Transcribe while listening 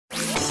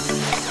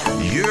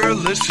You're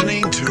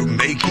listening to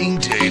Making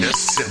Data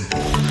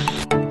Simple,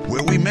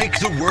 where we make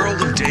the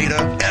world of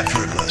data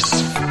effortless,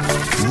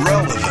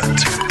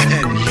 relevant,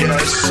 and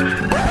yes,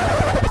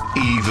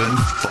 even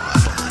fun.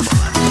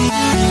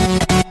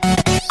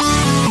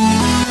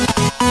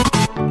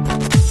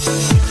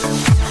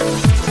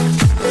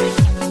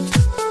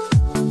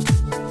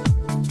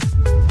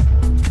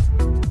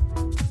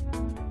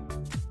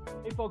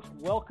 Hey folks,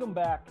 welcome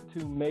back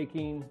to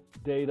Making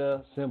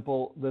Data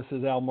Simple. This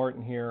is Al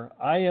Martin here.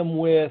 I am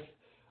with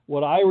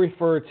what I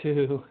refer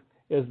to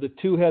as the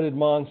two-headed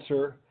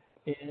monster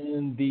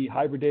in the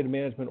hybrid data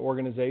management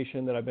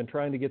organization that I've been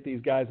trying to get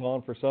these guys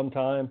on for some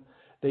time.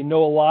 They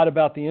know a lot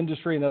about the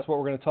industry, and that's what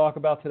we're going to talk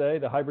about today,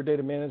 the hybrid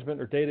data management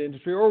or data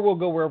industry, or we'll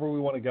go wherever we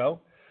want to go.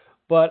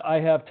 But I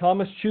have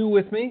Thomas Chu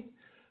with me,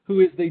 who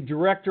is the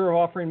Director of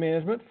Offering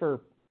Management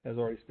for, as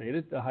already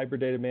stated, the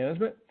hybrid data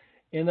management.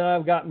 And then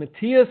I've got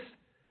Matthias.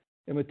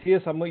 And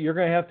Matthias, you're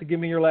going to have to give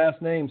me your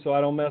last name so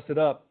I don't mess it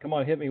up. Come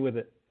on, hit me with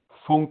it.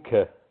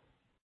 Funke.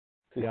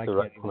 Yeah, the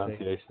right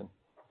pronunciation.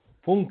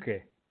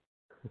 Funke.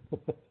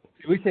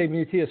 We say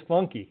Matthias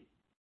Funky.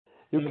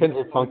 You can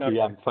say Funky,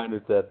 I'm fine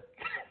with that.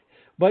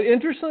 But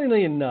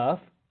interestingly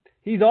enough,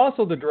 he's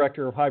also the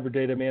Director of Hybrid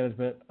Data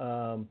Management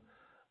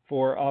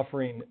for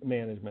Offering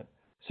Management.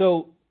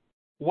 So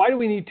why do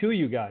we need two of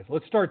you guys?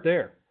 Let's start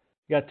there.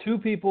 You got two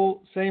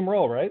people, same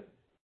role, right?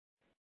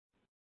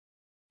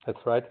 That's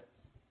right.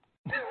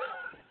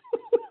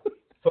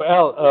 So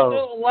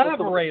Al,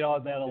 elaborate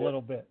on that a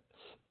little bit.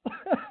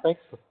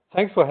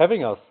 Thanks for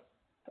having us.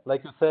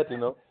 Like you said,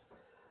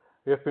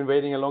 we have been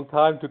waiting a long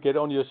time to get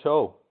on your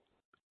show.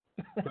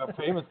 We're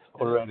famous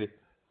already.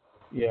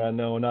 Yeah,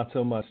 no, not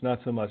so much.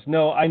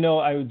 No, I know,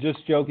 I was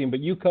just joking, but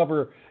you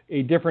cover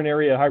a different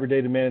area of hybrid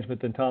data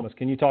management than Thomas.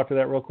 Can you talk to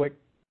that real quick?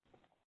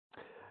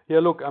 Yeah,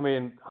 look,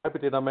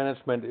 hybrid data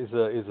management is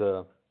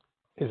a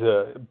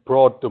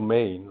broad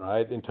domain,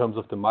 right? In terms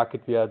of the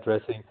market we are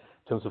addressing, in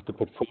terms of the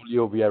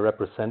portfolio we are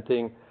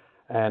representing,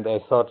 and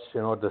as such,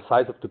 the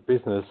size of the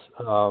business,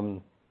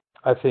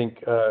 I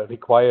think,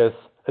 requires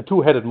a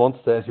two-headed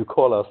monster, as you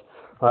call us,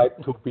 right,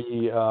 to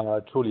be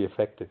truly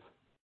effective.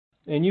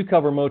 And you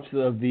cover most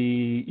of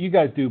you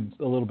guys do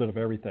a little bit of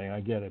everything, I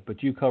get it,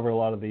 but you cover a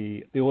lot of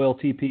the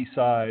OLTP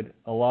side,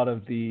 a lot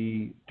of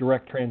the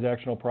direct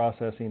transactional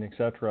processing, et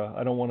cetera.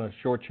 I don't want to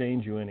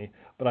shortchange you any,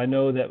 but I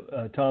know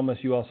that, Thomas,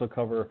 you also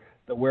cover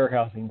the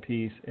warehousing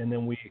piece, and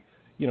then we,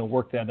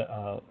 work that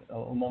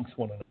amongst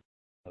one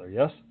another,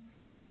 yes?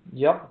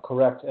 Yep,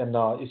 correct. And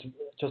it's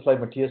just like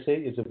Matthias said,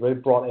 it's a very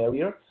broad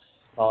area.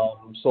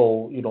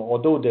 So,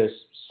 although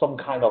there's some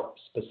kind of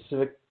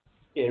specific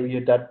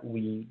area that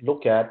we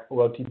look at,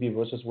 OLTP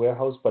versus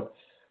warehouse, but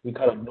we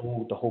kind of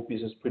know the whole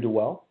business pretty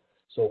well.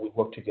 So we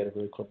work together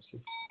very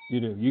closely.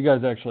 You do. You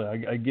guys actually,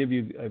 I give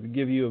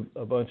you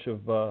a bunch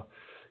of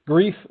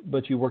grief,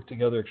 but you work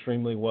together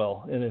extremely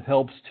well, and it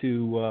helps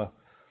to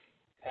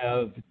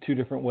have two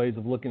different ways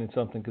of looking at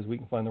something because we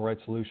can find the right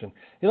solution.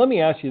 Hey, let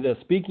me ask you this.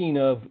 Speaking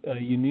of a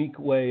unique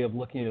way of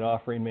looking at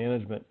offering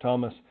management,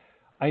 Thomas,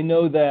 I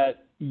know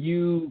that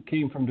you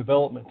came from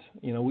development.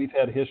 We've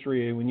had a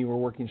history when you were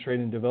working straight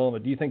in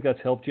development. Do you think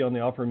that's helped you on the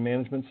offering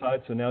management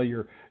side? So now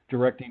you're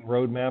directing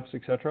roadmaps,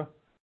 et cetera?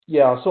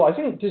 Yeah, so I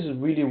think this is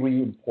really,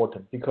 really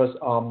important because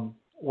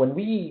when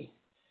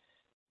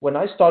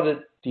I started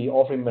the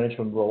offering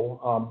management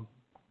role,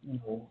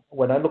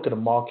 when I look at the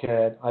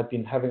market, I've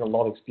been having a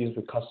lot of experience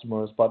with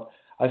customers, but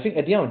I think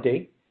at the end of the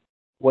day,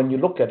 when you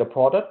look at the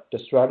product, the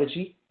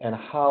strategy, and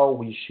how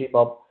we shape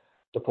up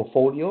the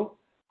portfolio,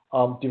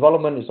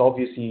 development is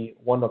obviously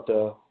one of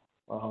the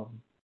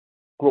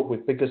group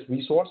with biggest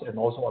resource and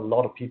also a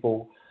lot of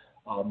people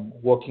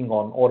working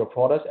on all the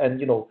products.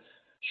 And,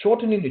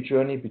 shortening the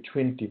journey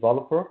between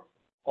developer,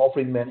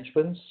 offering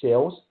management,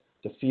 sales,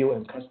 the field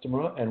and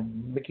customer,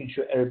 and making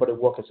sure everybody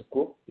work as a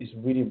group is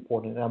really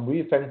important. And I'm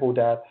really thankful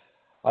that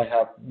I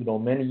have,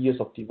 many years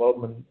of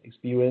development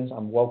experience.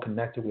 I'm well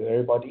connected with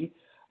everybody.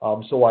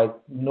 So I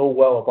know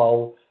well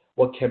about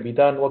what can be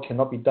done, what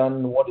cannot be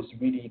done, what is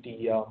really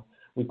the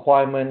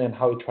requirement and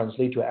how it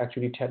translates to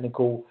actually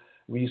technical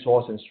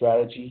resource and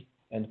strategy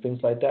and things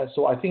like that.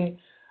 So I think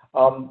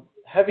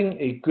having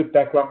a good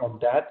background on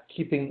that,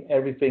 keeping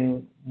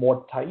everything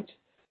more tight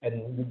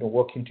and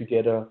working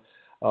together,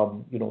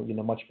 in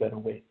a much better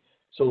way.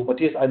 So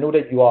Matthias, I know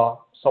that you are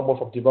somewhat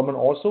from development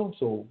also.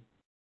 So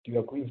do you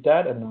agree with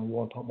that? And you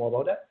want to talk more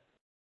about that?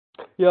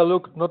 Yeah,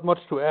 look, not much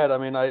to add.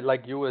 I,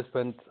 like you, I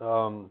spent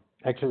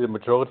actually the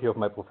majority of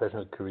my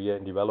professional career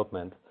in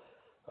development.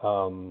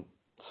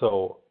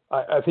 So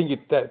I think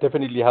it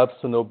definitely helps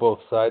to know both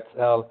sides,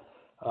 Al.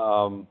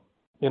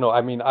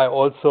 I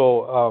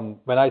also,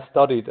 when I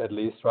studied at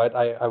least, right,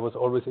 I was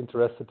always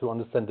interested to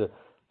understand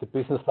the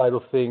business side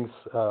of things.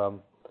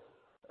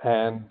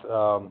 And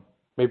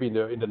maybe in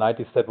the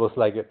 90s that was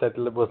like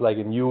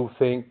a new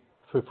thing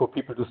for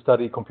people to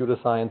study computer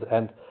science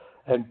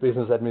and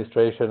business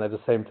administration at the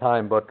same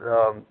time. But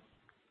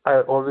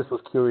I always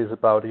was curious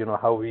about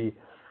how we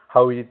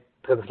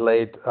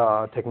translate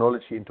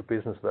technology into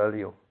business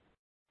value.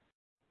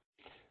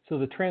 So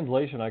the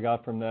translation I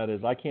got from that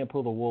is I can't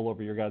pull the wool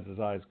over your guys'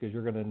 eyes because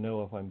you're going to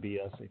know if I'm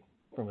BSing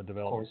from a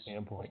developer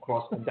standpoint. Of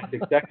course, and that's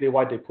exactly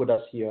why they put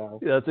us here.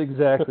 That's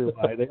exactly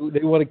why. They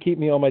want to keep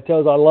me on my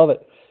toes. I love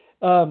it.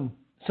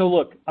 So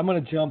look, I'm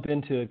going to jump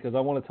into it because I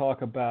want to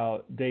talk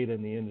about data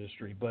in the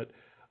industry. But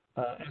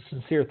a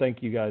sincere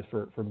thank you guys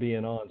for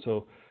being on.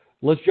 So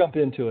let's jump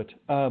into it.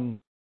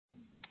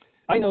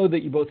 I know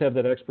that you both have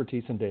that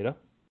expertise in data.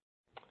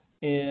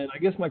 And I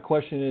guess my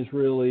question is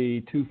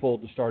really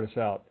twofold to start us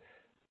out.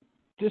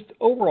 Just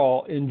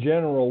overall, in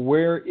general,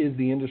 where is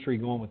the industry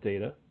going with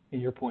data in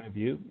your point of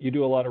view? You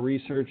do a lot of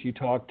research. You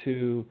talk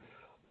to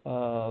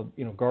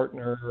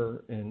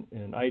Gartner and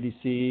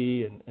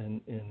IDC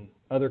and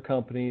other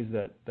companies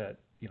that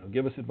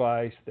give us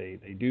advice. They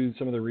do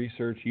some of the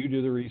research. You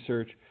do the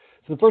research.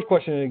 So the first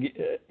question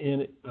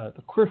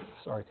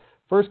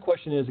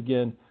is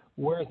again,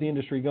 where is the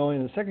industry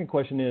going? And the second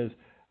question is,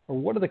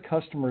 what are the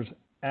customers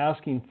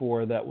asking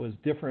for that was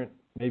different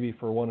maybe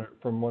from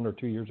 1 or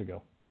 2 years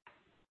ago?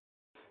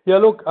 Yeah,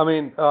 look, I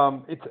mean,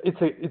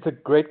 it's a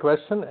great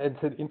question.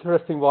 It's an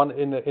interesting one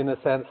in a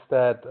sense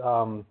that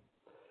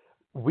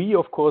we,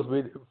 of course,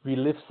 we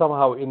live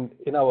somehow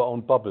in our own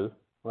bubble,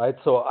 right?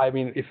 So, I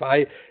mean, if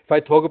I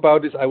talk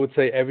about this, I would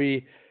say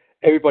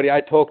everybody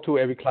I talk to,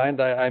 every client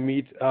I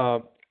meet,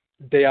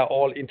 they are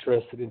all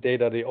interested in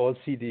data. They all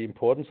see the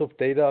importance of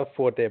data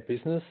for their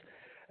business,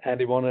 and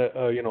they want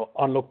to,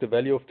 unlock the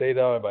value of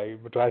data by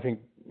driving,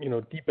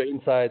 deeper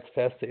insights,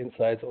 faster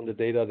insights on the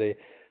data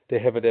they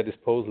have at their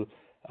disposal.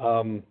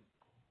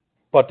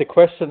 But the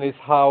question is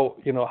how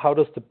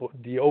does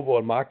the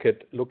overall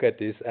market look at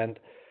this? And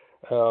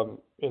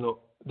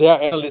there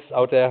are analysts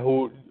out there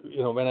who,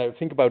 when I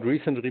think about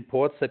recent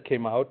reports that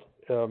came out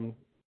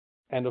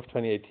end of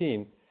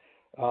 2018,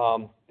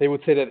 they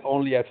would say that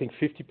only I think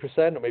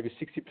 50% or maybe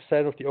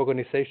 60% of the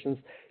organizations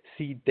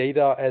see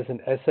data as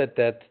an asset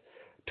that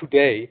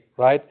today,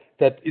 right,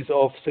 that is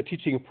of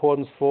strategic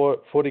importance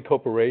for the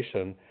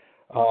corporation.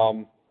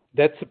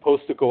 That's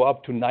supposed to go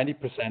up to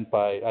 90%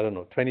 by,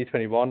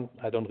 2021.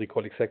 I don't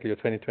recall exactly, or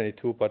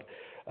 2022, but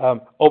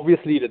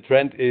obviously the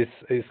trend is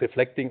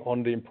reflecting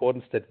on the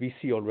importance that we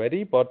see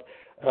already, but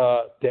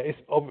there's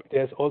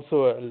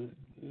also a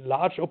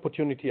large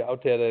opportunity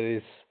out there that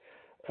is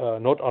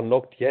not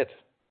unlocked yet,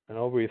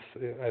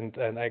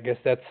 and I guess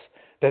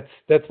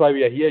that's why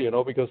we are here,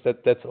 because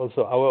that's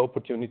also our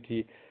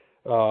opportunity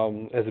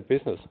as a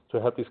business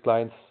to help these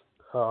clients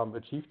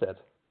achieve that.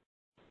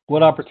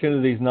 What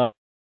opportunities not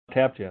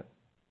tapped yet?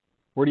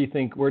 Where do you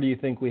think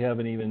we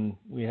haven't even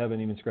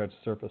scratched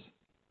the surface?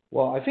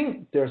 Well, I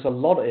think there's a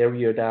lot of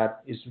area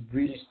that is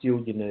really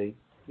still in a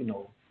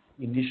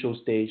initial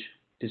stage,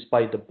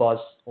 despite the buzz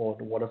or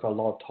whatever a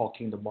lot of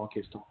talking the market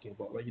is talking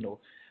about, right?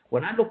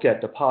 When I look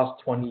at the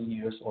past 20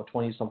 years or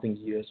 20 something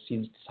years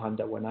since the time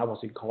that when I was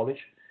in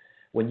college,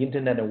 when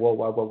internet and World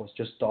Wide Web was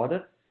just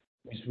started,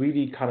 it's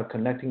really kind of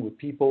connecting with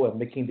people and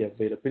making the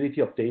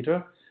availability of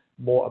data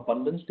more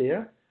abundance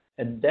there.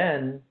 And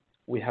then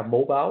we have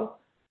mobile,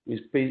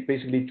 which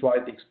basically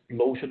drive the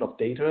explosion of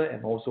data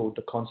and also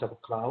the concept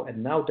of cloud.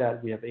 And now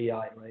that we have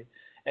AI, right?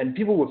 And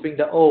people would think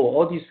that,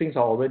 all these things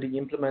are already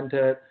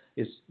implemented,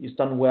 it's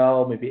done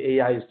well, maybe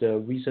AI is the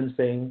recent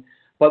thing.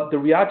 But the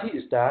reality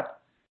is that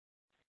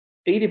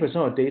 80%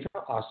 of data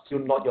are still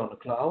not on the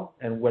cloud.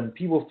 And when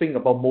people think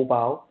about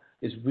mobile,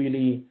 is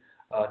really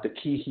the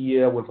key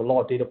here with a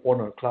lot of data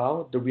point on the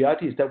cloud. The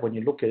reality is that when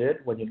you look at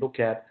it, when you look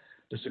at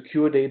the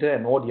secure data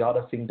and all the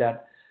other things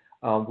that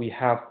we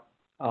have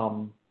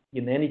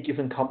in any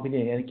given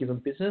company, in any given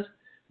business,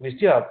 we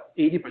still have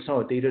 80%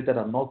 of data that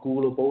are not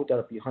Googleable, that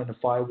are behind the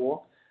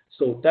firewall.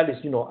 So that is,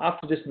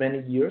 after this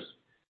many years,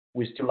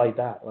 we still like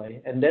that,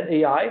 right? And then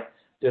AI,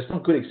 there's some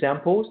good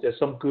examples. There's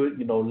some good,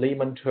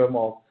 layman term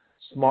of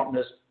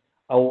smartness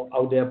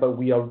out there, but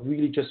we are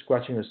really just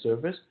scratching the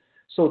surface.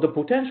 So the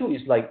potential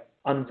is like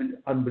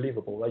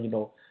unbelievable,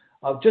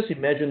 right? Just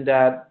imagine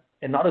that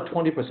another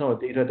 20% of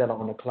data that are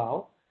on the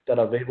cloud that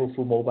are available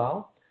through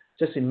mobile.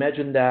 Just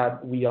imagine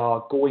that we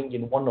are going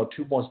in 1 or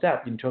 2 more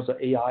steps in terms of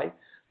AI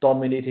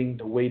dominating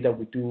the way that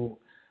we do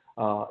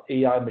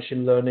AI,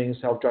 machine learning,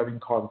 self-driving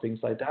car, and things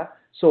like that.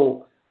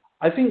 So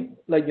I think,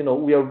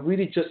 we are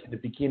really just in the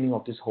beginning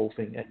of this whole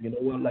thing. And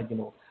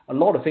a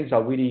lot of things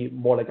are really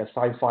more like a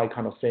sci-fi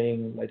kind of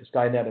thing, like the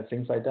Skynet and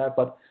things like that.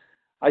 But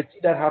I see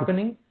that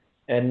happening.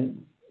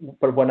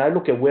 But when I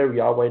look at where we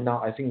are right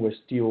now, I think we're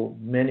still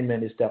many,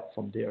 many steps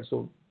from there.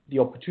 So the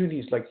opportunity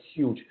is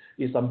huge.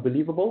 It's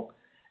unbelievable.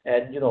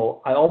 And,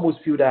 I almost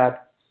feel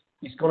that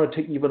it's going to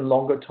take even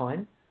longer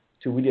time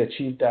to really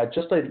achieve that.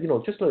 Just like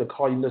the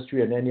car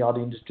industry and any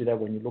other industry that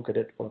when you look at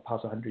it for the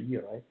past 100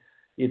 years, right?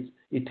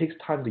 It takes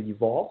time to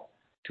evolve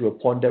to a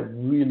point that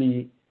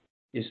really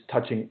is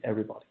touching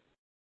everybody.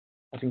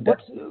 I think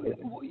that's...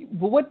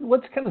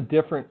 What's kind of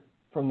different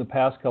from the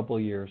past couple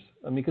of years?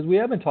 I mean, because we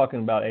have been talking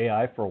about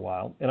AI for a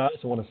while, and I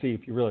also want to see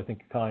if you really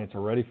think clients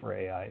are ready for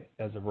AI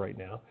as of right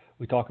now.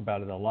 We talk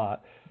about it a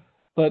lot.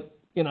 But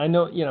I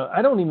know,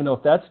 I don't even know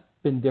if that's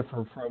been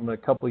different from a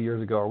couple of years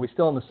ago. Are we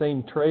still on the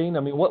same train? I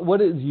mean,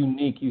 what is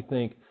unique, you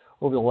think,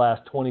 over the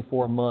last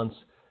 24 months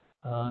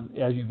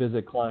as you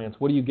visit clients?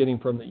 What are you getting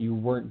from that you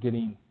weren't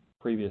getting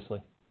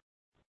previously?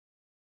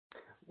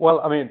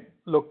 Well, I mean,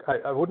 look,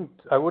 I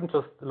wouldn't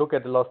just look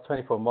at the last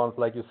 24 months.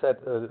 Like you said,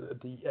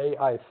 the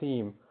AI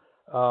theme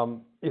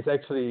is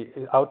actually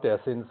out there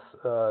since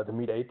the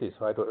mid 80s,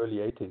 right, or early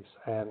 80s.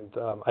 And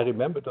I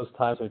remember those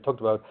times when we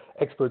talked about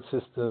expert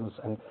systems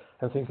and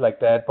things like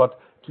that. But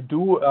to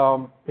do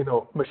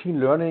machine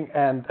learning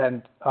and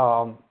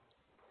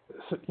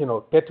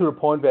get to the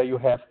point where you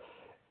have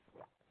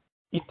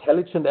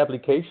intelligent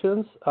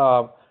applications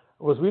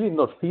was really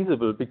not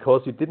feasible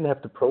because you didn't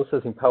have the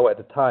processing power at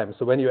the time.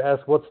 So when you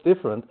ask what's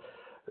different,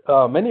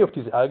 many of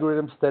these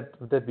algorithms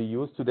that we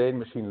use today in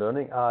machine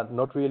learning are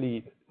not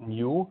really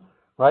new,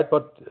 right?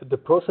 But the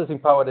processing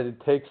power that it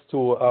takes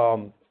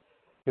to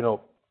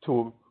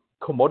to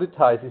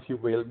commoditize, if you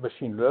will,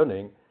 machine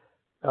learning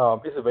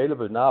is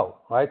available now,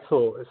 right?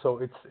 So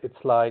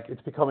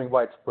it's becoming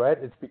widespread.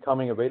 It's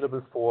becoming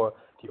available for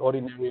the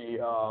ordinary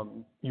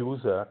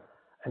user,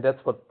 and that's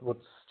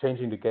what's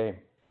changing the game.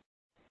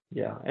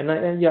 Yeah, and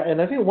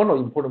I think one of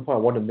the important point I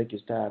want to make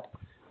is that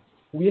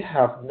we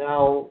have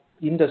now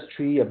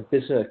industry and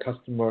business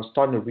customers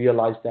starting to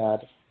realize that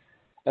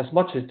as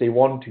much as they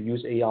want to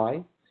use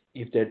AI,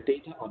 if their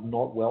data are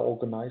not well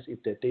organized,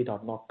 if their data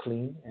are not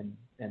clean and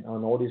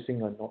all these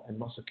things are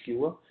not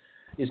secure,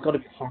 it's going to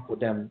be hard for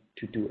them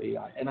to do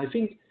AI. And I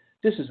think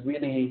this is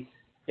really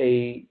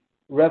a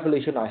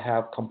revelation I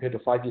have compared to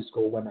 5 years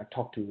ago when I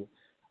talked to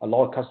a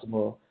lot of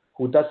customers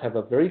who does have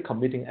a very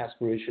committing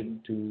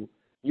aspiration to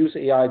use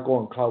AI, go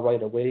on cloud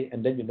right away,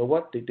 and then you know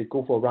what? They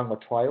go for a round of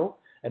trial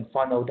and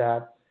find out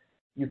that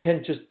you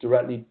can't just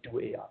directly do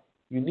AI.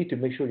 You need to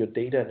make sure your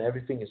data and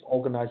everything is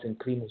organized and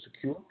clean and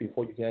secure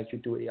before you can actually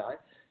do AI.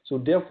 So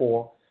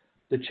therefore,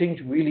 the change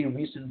really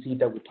recently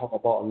that we talk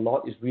about a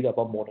lot is really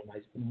about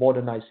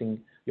modernizing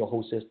your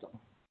whole system.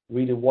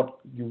 Really what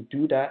you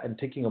do that and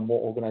taking a more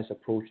organized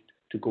approach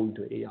to go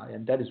into AI.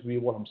 And that is really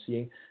what I'm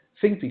seeing.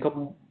 Things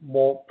become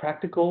more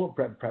practical,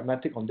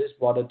 pragmatic on this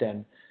rather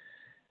than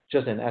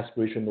just an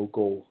aspirational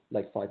goal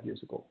like 5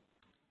 years ago.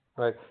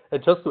 Right.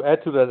 And just to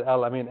add to that,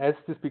 Al, I mean, as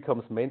this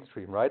becomes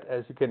mainstream, right,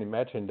 as you can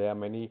imagine, there are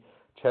many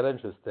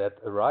challenges that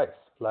arise.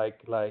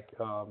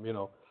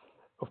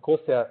 Of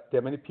course, there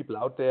are many people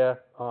out there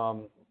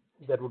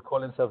that would call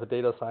themselves a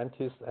data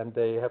scientist, and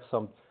they have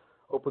some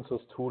open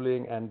source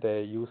tooling, and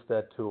they use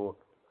that to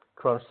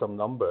crunch some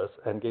numbers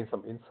and gain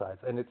some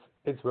insights. And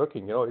it's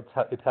working.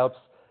 It helps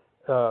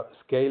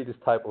scale this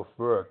type of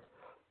work.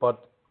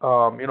 But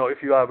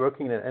if you are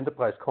working in an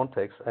enterprise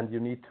context and you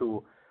need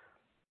to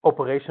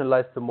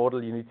operationalize the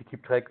model, you need to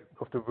keep track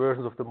of the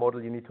versions of the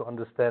model, you need to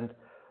understand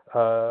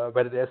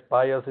whether there's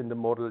bias in the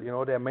model.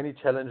 There are many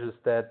challenges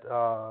that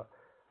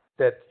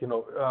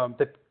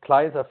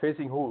clients are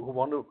facing who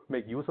want to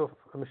make use of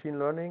machine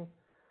learning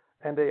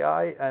and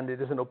AI, and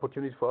it is an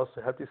opportunity for us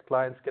to help these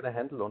clients get a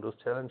handle on those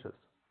challenges.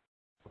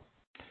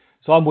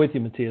 So I'm with you,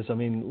 Matthias. I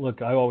mean,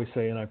 look, I always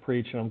say, and I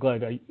preach, and I'm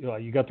glad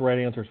you got the right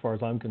answer as far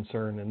as I'm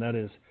concerned, and that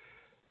is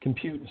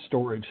compute and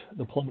storage.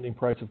 The plummeting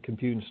price of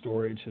compute and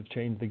storage have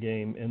changed the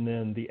game, and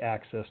then the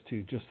access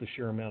to just the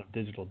sheer amount of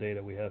digital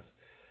data we have.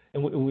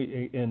 And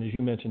as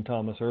you mentioned,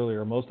 Thomas,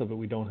 earlier, most of it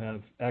we don't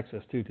have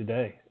access to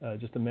today.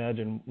 Just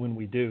imagine when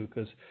we do,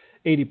 because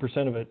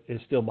 80% of it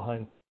is still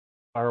behind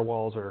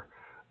firewalls or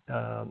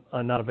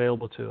not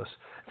available to us.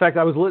 In fact,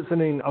 I was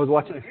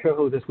watching a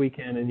show this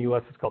weekend in the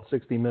U.S. It's called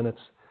 60 Minutes,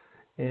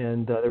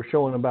 and they're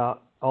showing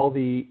about all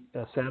the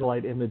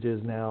satellite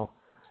images now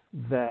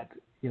that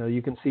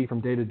you can see from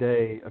day to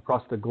day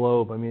across the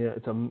globe. I mean,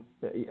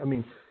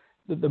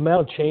 the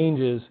amount of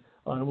changes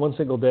on one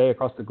single day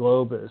across the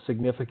globe is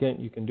significant.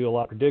 You can do a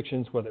lot of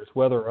predictions, whether it's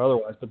weather or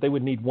otherwise, but they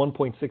would need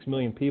 1.6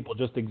 million people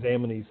just to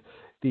examine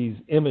these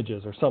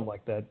images or something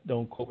like that.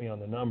 Don't quote me on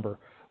the number,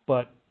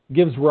 but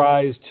gives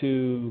rise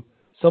to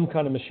some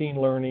kind of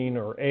machine learning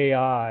or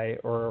AI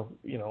or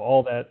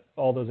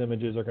all those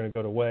images are going to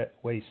go to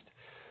waste.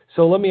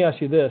 So let me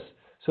ask you this.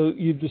 So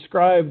you've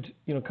described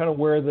kind of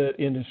where the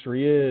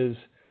industry is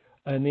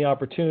and the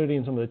opportunity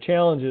and some of the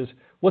challenges.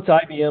 What's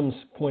IBM's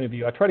point of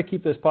view? I try to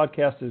keep this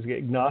podcast as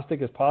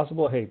agnostic as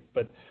possible.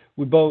 But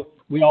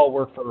we all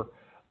work for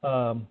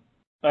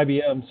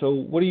IBM. So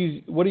what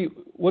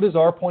is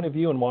our point of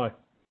view and why?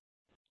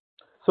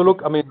 So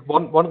look, I mean,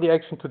 one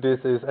reaction to this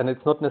is, and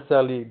it's not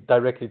necessarily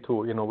directly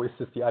to, is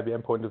this the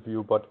IBM point of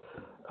view, but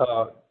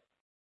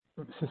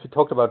since we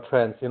talked about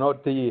trends,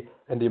 the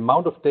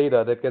amount of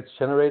data that gets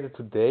generated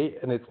today,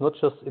 and it's not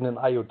just in an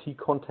IoT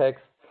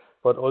context,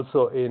 but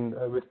also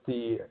with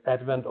the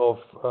advent of,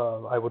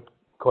 I would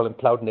call them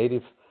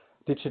cloud-native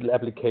digital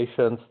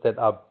applications that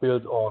are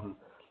built on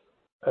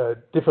a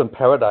different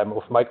paradigm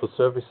of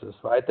microservices,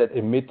 right? That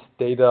emit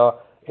data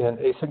in an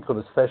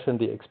asynchronous fashion.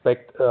 They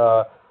expect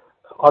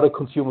other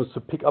consumers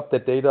to pick up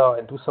that data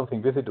and do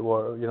something with it,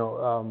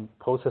 or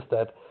process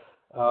that.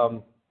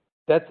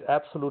 That's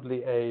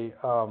absolutely a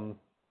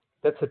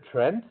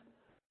trend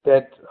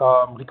that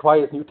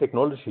requires new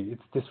technology.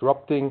 It's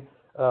disrupting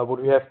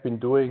what we have been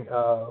doing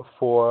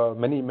for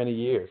many, many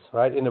years,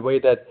 right? In a way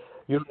that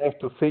you don't have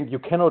to think. You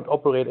cannot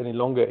operate any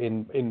longer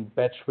in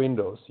batch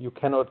windows. You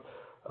cannot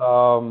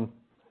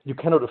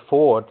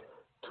afford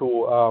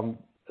to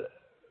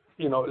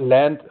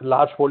land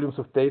large volumes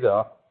of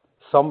data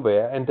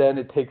somewhere, and then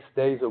it takes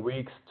days or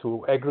weeks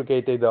to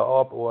aggregate data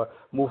up or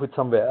move it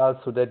somewhere else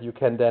so that you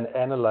can then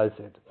analyze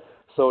it.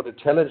 So the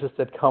challenges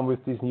that come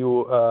with these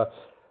new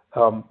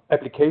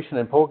application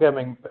and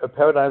programming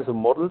paradigms and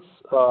models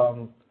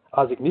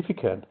are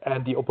significant,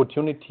 and the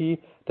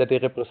opportunity that they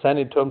represent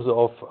in terms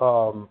of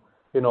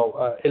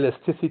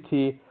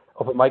elasticity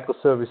of a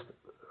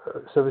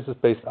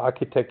services-based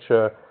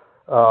architecture,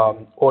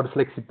 or the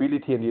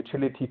flexibility and the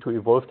agility to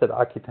evolve that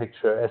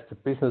architecture as the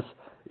business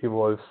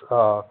evolves.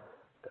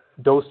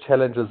 Those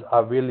challenges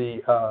are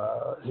really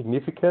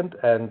significant,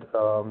 and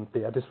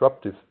they are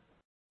disruptive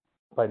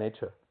by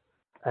nature.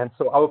 And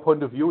so our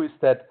point of view is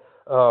that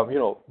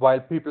while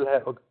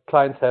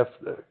clients have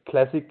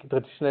classic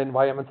traditional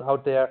environments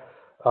out there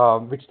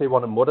which they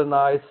want to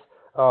modernize,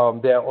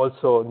 there are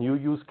also new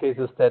use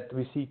cases that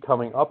we see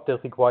coming up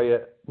that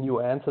require new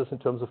answers in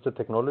terms of the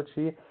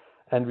technology,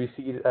 and we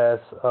see it as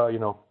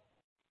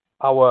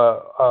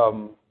our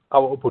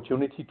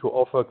opportunity to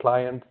offer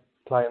clients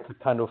a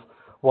kind of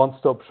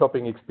one-stop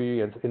shopping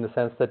experience, in the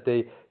sense that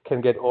they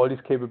can get all these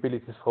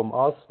capabilities from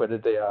us, whether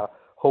they are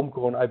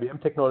homegrown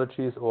IBM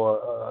technologies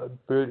or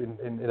built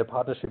in a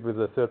partnership with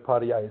a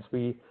third-party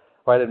ISV,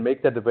 right, and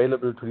make that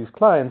available to these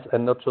clients,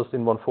 and not just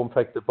in one form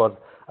factor,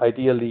 but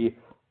ideally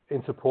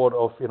in support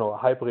of a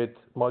hybrid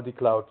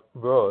multi-cloud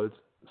world,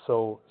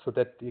 so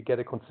that you get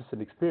a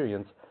consistent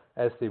experience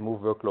as they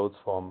move workloads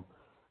from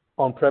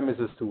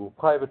on-premises to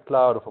private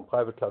cloud, or from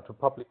private cloud to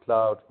public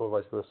cloud, or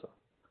vice versa.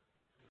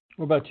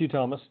 What about you,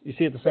 Thomas? You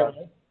see it the same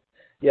way?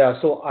 Yeah,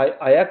 so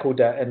I echo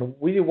that, and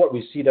really what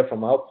we see that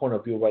from our point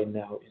of view right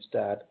now is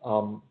that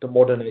the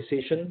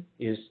modernization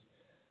is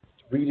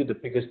really the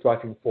biggest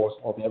driving force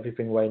of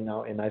everything right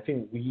now, and I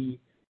think we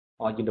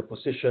are in the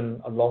position,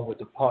 along with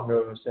the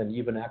partners and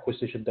even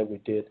acquisition that we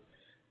did,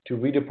 to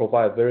really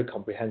provide a very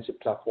comprehensive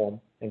platform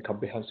and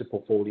comprehensive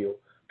portfolio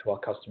to our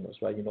customers,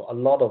 right? A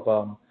lot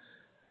of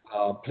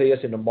players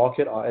in the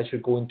market are actually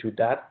going to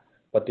that,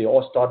 but they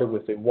all started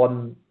with a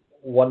one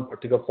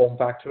particular form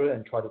factor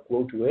and try to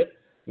grow to it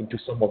into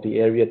some of the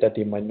area that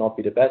they might not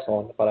be the best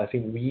on. But I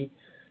think we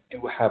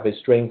do have a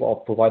strength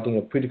of providing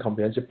a pretty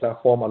comprehensive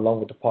platform along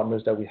with the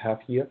partners that we have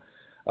here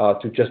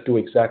to just do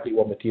exactly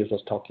what Matthias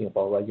was talking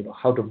about, right?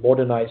 How to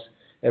modernize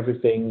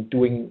everything,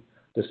 doing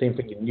the same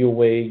thing in a new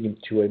way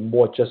into a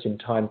more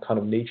just-in-time kind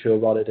of nature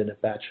rather than a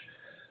batch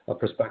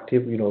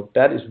perspective.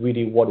 That is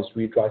really what is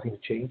really driving the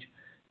change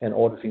and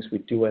all the things we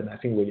do, and I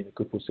think we're in a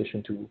good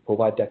position to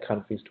provide that kind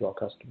of things to our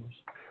customers.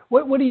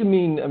 What do you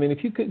mean? I mean,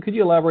 if you could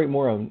you elaborate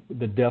more on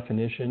the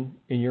definition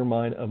in your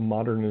mind of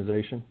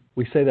modernization?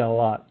 We say that a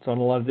lot. It's on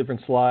a lot of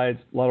different slides,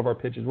 a lot of our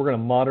pitches. We're going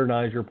to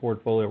modernize your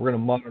portfolio. We're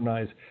going to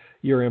modernize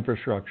your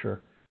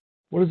infrastructure.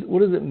 What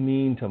does it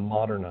mean to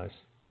modernize?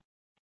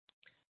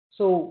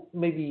 So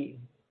maybe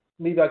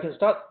I can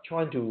start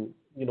trying to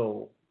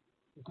go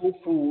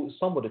through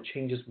some of the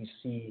changes we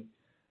see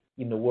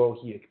in the world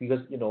here, because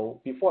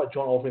before I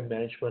joined Offering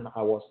Management,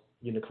 I was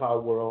in the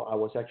cloud world. I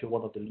was actually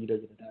one of the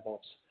leaders in the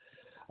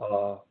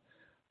DevOps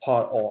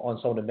part or on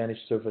some of the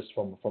managed service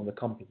from the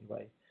company,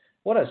 right?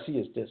 What I see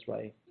is this,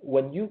 right?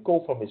 When you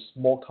go from a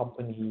small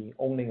company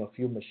owning a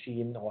few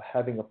machines or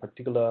having a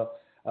particular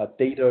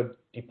data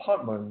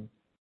department,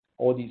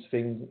 all these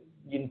things,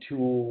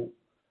 into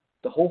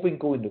the whole thing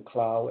go into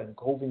cloud, and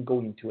the whole thing go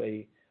into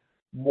a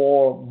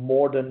more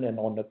modern and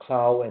on the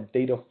cloud and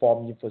data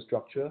farm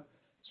infrastructure,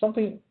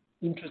 something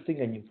interesting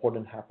and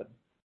important happen.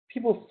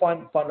 People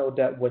find out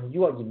that when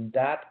you are in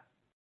that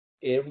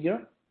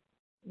area,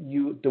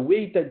 the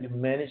way that you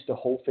manage the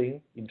whole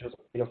thing in terms of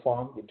data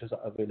farm, in terms of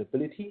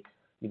availability,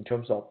 in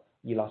terms of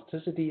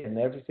elasticity and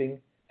everything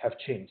have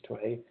changed,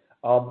 right?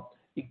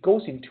 It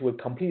goes into a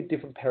completely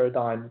different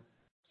paradigm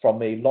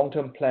from a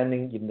long-term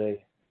planning in the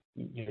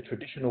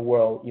traditional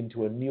world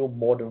into a new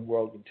modern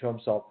world in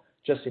terms of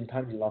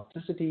just-in-time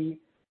elasticity,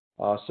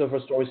 server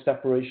storage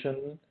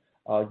separation,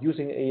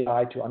 using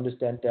AI to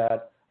understand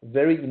that,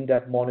 very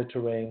in-depth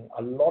monitoring,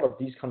 a lot of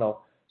these kind of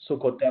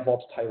so-called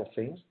DevOps type of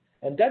things.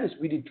 And that is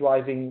really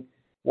driving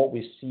what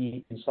we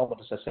see in some of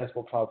the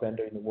successful cloud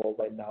vendors in the world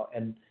right now.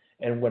 And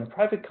when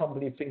private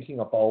companies thinking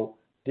about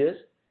this,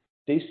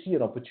 they see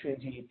an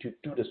opportunity to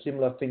do the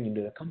similar thing in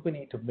their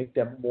company to make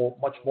them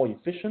much more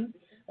efficient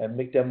and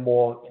make them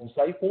more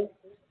insightful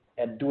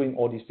and doing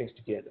all these things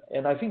together.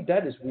 And I think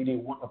that is really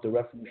one of the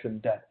revolution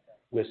that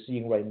we're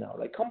seeing right now.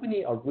 Like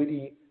companies are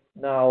really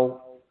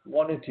now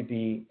wanting to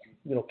be,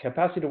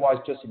 capacity-wise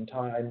just in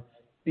time,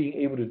 being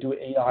able to do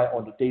AI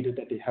on the data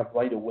that they have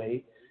right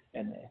away,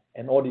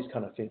 and all these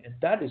kind of things. And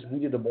that is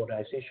really the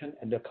modernization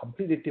and the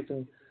completely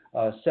different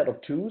set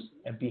of tools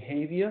and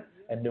behavior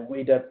and the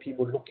way that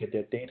people look at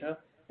their data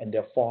and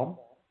their farm,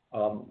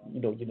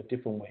 in a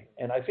different way.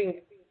 And I think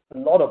a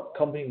lot of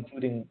companies,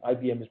 including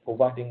IBM, is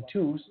providing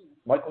tools,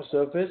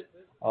 microservice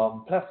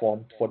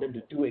platform for them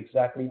to do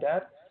exactly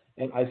that.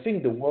 And I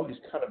think the world is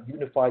kind of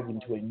unified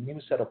into a new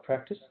set of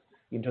practice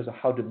in terms of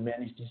how to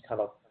manage this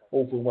kind of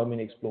overwhelming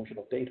explosion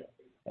of data.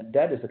 And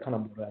that is the kind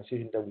of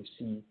modernization that we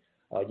see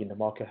in the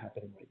market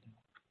happening right now.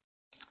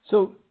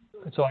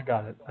 So I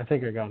got it. I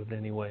think I got it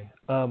anyway.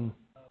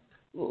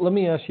 Let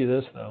me ask you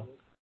this, though.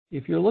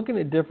 If you're looking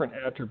at different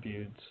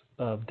attributes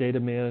of data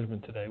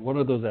management today, what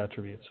are those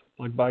attributes?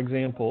 Like, by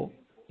example,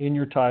 in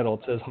your title,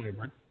 it says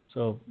hybrid.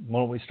 So why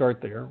don't we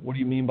start there? What do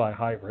you mean by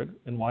hybrid,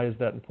 and why is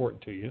that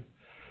important to you?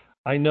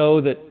 I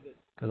know that,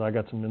 because I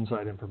got some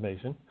inside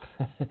information,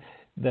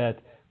 that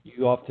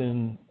you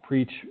often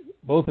preach,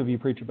 both of you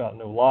preach about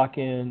no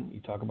lock-in, you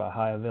talk about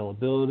high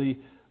availability.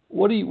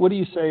 What do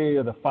you say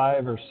are the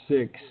 5 or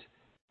 6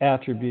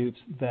 attributes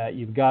that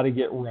you've got to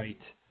get right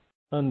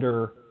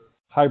under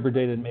hybrid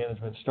data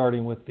management,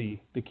 starting with the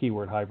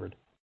keyword hybrid?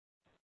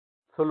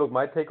 So look,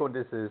 my take on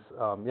this is,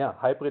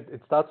 hybrid,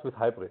 it starts with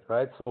hybrid,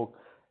 right? So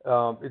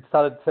it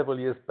started several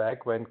years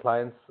back when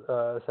clients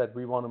said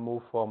we want to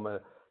move from a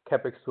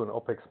CapEx to an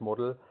OpEx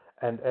model.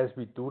 And as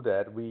we do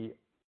that, we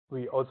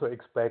also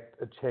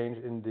expect a change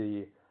in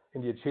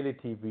the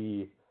agility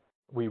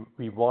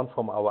we want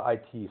from our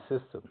IT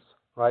systems,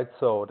 right?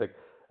 So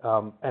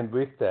and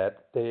with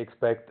that, they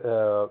expect,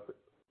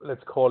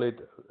 let's call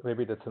it,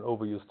 maybe that's an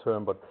overused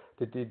term, but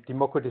the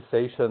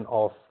democratization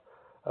of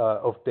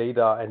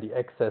data and the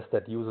access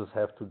that users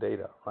have to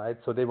data, right?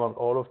 So they want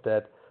all of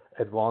that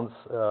at once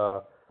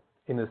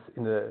in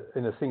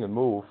a single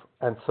move.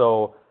 And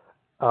so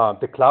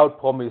the cloud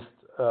promised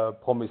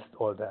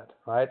all that,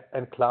 right?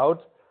 And cloud,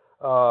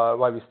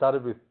 while we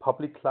started with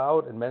public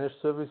cloud and managed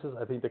services,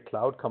 I think the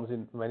cloud comes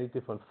in many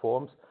different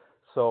forms.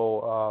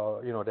 So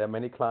there are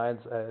many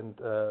clients and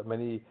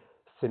many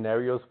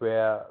scenarios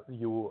where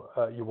you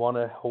want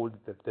to hold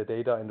the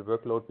data and the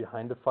workload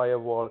behind the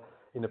firewall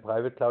in a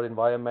private cloud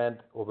environment,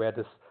 or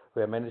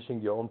where managing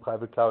your own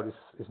private cloud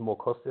is more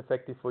cost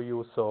effective for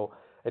you. So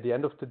at the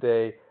end of the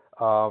day,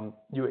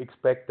 you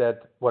expect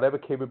that whatever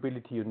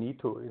capability you need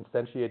to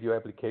instantiate your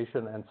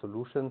application and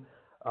solution,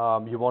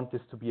 you want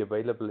this to be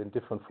available in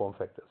different form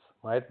factors,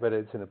 right? Whether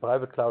it's in a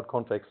private cloud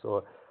context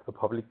or a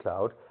public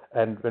cloud.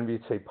 And when we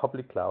say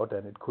public cloud,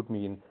 then it could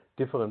mean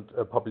different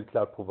public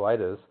cloud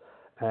providers.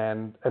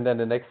 And then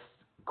the next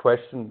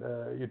question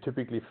you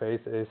typically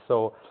face is,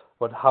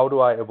 but how do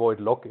I avoid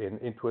lock-in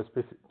into a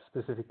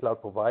specific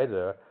cloud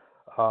provider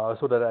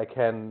so that I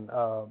can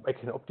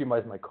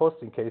optimize my cost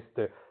in case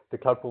the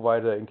cloud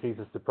provider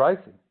increases the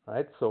pricing,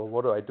 right? So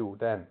what do I do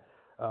then?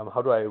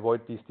 How do I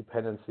avoid these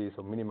dependencies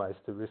or minimize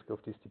the risk of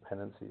these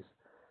dependencies?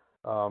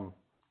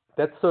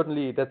 That's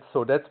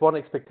one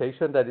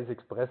expectation that is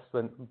expressed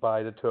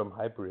by the term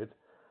hybrid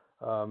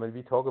when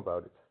we talk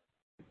about it.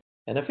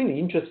 And I think the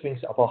interesting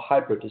thing about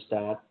hybrid is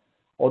that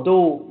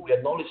although we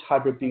acknowledge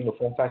hybrid being the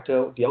form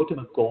factor, the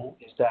ultimate goal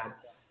is that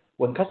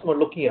when customers are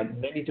looking at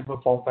many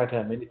different form factors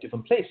and many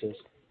different places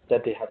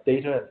that they have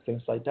data and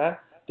things like that,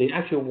 they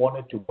actually want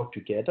it to work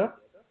together,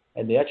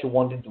 and they actually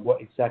want it to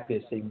work exactly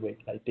the same way.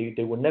 Like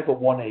they would never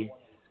want a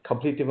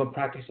complete different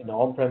practice in the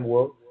on-prem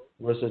world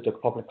versus the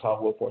public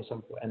cloud world, for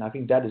example. And I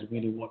think that is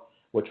really what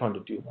we're trying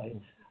to do, right?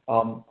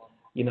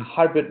 In a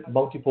hybrid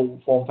multiple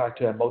form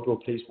factor and multiple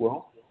place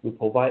world, we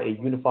provide a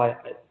unified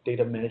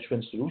data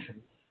management solution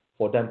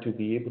for them to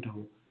be able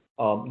to,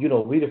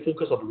 really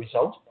focus on the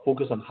results,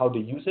 focus on how they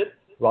use it,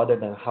 rather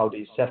than how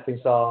they set things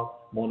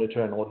up,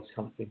 monitor, and all these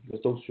kind of things.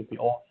 Because those should be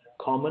all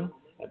common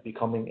and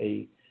becoming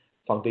a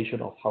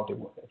foundation of how they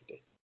work every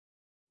day.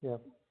 Yeah,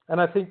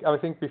 and I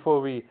think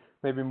before we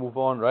maybe move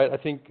on, right? I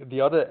think the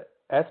other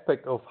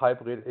aspect of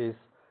hybrid is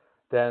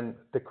then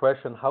the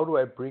question: how do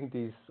I bring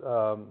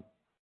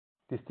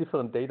these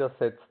different data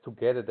sets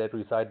together that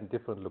reside in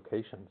different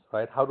locations,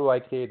 right? How do I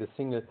create a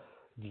single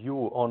view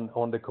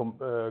on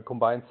the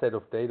combined set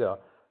of data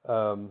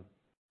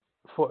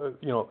for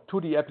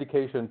to the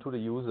application, to the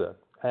user?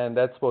 And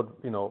that's what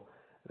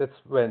that's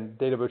when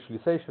data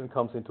virtualization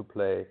comes into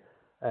play,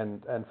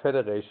 and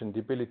federation, the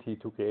ability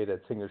to create a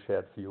single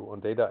shared view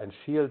on data and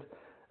shield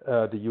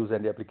the user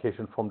and the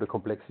application from the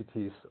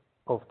complexities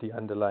of the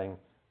underlying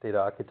data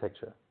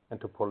architecture and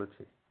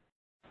topology.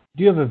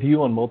 Do you have a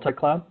view on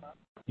multi-cloud?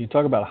 You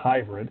talk about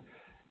hybrid,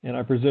 and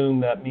I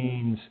presume that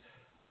means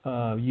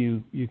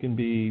you can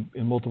be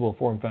in multiple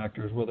form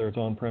factors, whether it's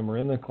on-prem or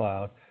in the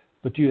cloud.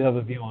 But do you have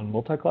a view on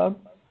multi-cloud,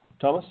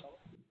 Thomas?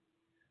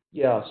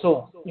 Yeah.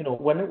 So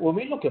when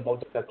we look at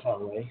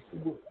multi-cloud, right,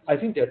 I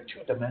think there are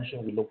two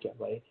dimensions we look at,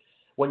 right?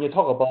 When you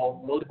talk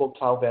about multiple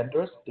cloud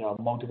vendors, there are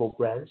multiple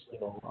brands.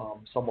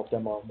 Some of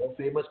them are more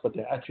famous, but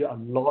there are actually a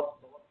lot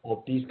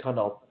of these kind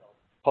of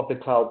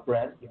public cloud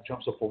brands in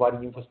terms of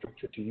providing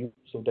infrastructure to you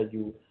so that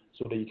you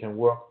can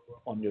work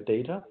on your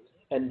data.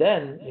 And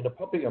then in a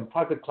public and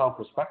private cloud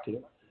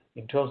perspective,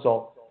 in terms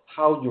of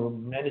how you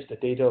manage the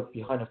data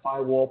behind a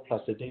firewall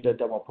plus the data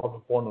that were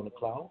probably born on the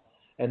cloud.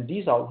 And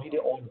these are really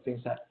all the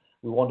things that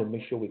we want to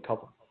make sure we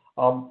cover.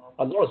 A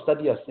lot of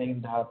studies are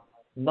saying that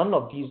none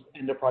of these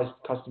enterprise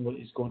customers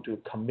is going to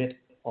commit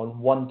on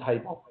one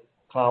type of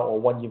cloud or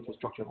one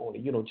infrastructure only.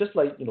 Just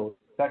like,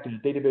 back in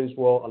the database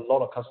world, a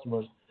lot of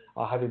customers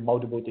are having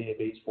multiple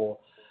database for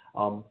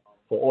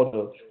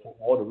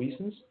all the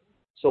reasons.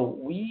 So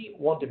we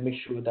want to make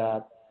sure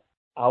that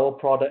our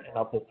product and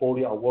our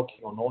portfolio are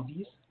working on all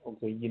these,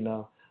 okay, in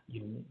a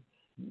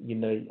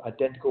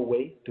identical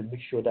way to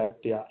make sure that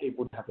they are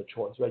able to have a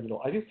choice, right?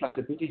 I think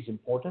flexibility is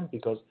important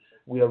because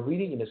we are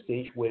really in a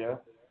stage where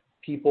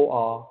people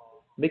are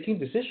making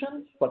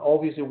decisions, but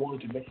obviously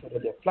wanting to make sure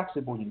that they're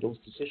flexible in those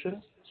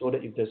decisions so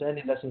that if there's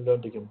any lesson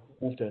learned, they can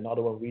move to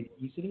another one really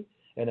easily.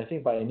 And I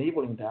think by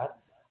enabling that,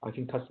 I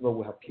think customer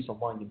will have peace of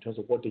mind in terms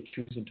of what they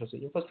choose in terms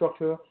of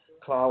infrastructure,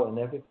 cloud, and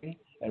everything,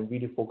 and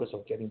really focus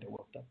on getting the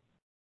work done.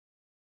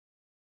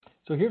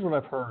 So here's what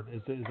I've heard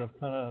is I've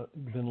kind of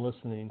been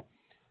listening.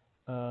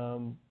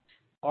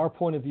 Our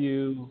point of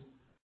view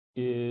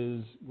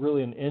is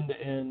really an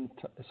end-to-end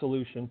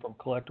solution from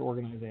collect,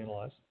 organize,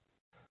 analyze.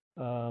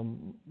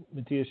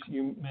 Matthias,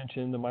 you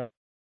mentioned the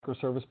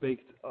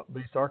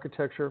microservice-based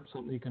architecture,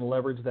 something you can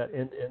leverage that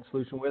end-to-end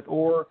solution with,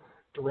 or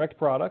direct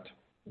product,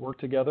 work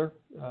together,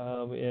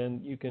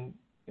 and you can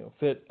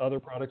fit other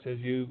products as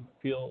you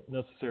feel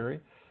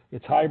necessary.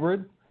 It's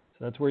hybrid,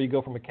 so that's where you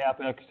go from a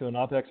CapEx to an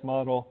OpEx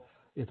model.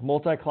 It's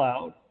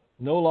multi-cloud,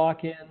 no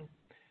lock-in.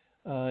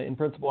 In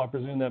principle, I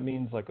presume that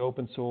means like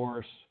open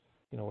source,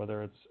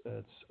 whether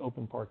it's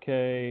open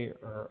parquet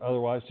or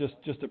otherwise,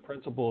 just a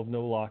principle of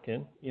no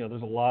lock-in.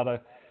 There's a lot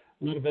of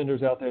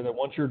vendors out there that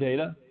want your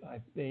data.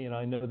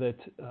 I know that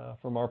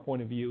from our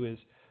point of view is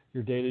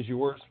your data is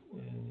yours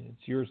and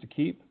it's yours to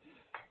keep.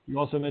 You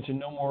also mentioned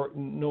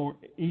no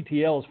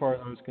ETL as far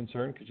as I was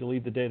concerned because you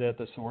leave the data at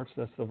the source.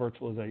 That's the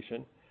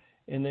virtualization.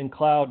 And then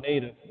cloud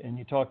native, and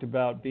you talked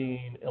about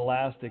being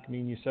elastic,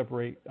 meaning you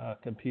separate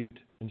compute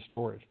and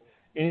storage.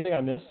 Anything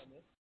I missed?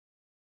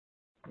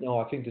 No,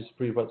 I think this is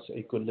pretty much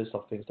a good list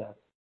of things that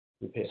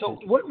we pay attention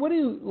to. So what do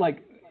you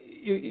like?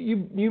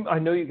 You I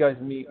know you guys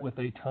meet with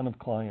a ton of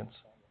clients.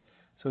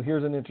 So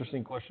here's an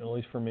interesting question, at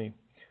least for me.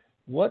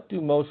 What do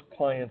most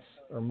clients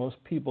or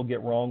most people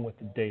get wrong with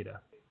the data?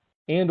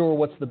 And or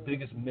what's the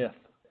biggest myth?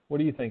 What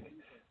do you think,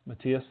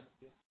 Matthias?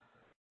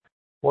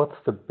 What's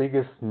the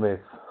biggest myth?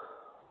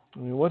 I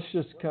mean, what's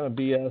just kind of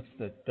BS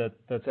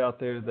that's out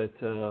there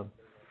that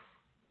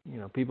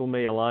people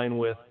may align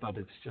with, but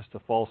it's just a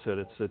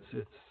falsehood. It's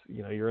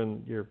you're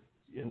in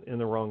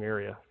the wrong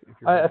area.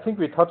 I think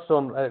we touched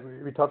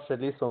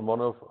at least on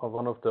one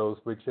of those,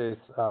 which is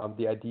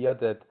the idea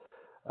that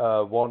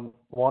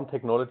one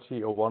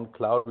technology or one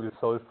cloud will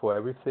solve for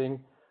everything.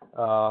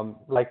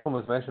 Like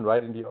Thomas mentioned,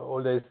 right, in the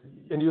old days,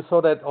 and you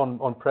saw that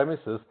on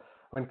premises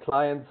when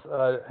clients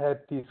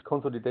had these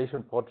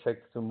consolidation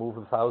projects to move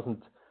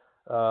 1,000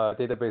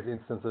 database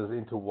instances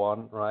into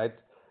one, right?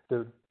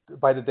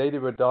 By the day they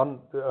were done,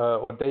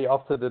 or day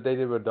after the day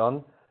they were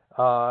done,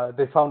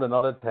 they found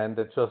another 10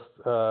 that just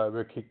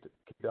were kicked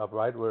up,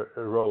 right?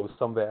 Arose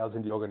somewhere else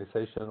in the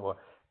organization or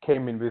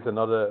came in with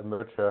another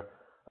merger.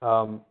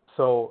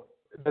 So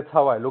that's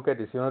how I look at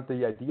this.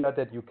 The idea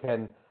that you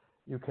can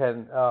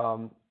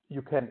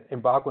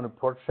embark on a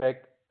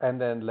project and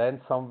then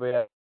land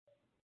somewhere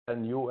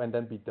new and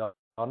then be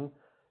done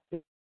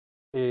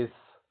is.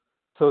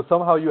 So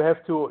somehow you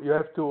have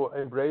to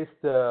embrace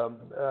the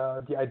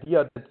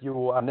idea that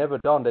you are never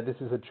done. That this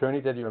is a journey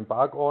that you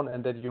embark on,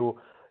 and that you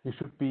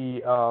should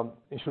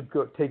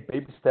take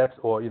baby steps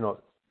or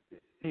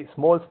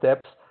small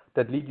steps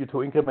that lead you to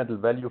incremental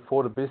value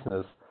for the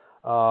business,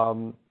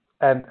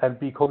 and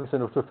be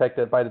cognizant of the fact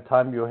that by the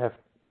time you have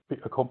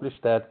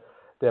accomplished that,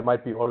 there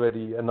might be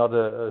already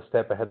another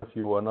step ahead of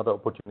you or another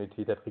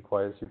opportunity that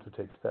requires you to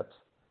take steps.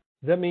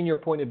 Does that mean your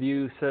point of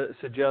view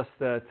suggests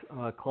that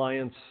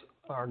clients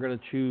are going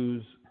to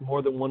choose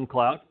more than one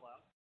cloud?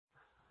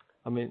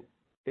 I mean,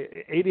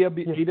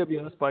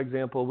 AWS, by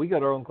example, we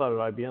got our own cloud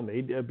at IBM.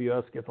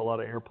 AWS gets a lot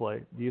of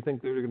airplay. Do you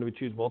think they're going to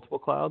choose multiple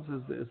clouds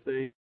as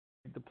they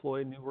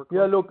deploy new workloads?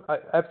 Yeah, look,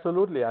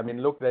 absolutely. I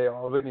mean, look, there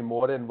are already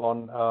more than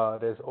one.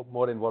 There's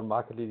more than one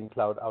market-leading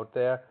cloud out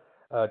there.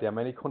 There are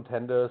many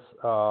contenders.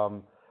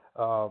 The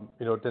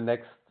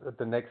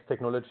next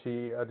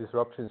technology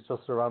disruption is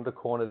just around the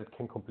corner that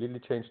can completely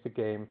change the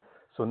game.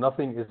 So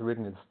nothing is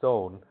written in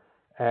stone.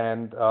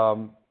 And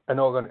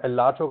a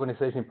large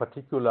organization in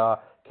particular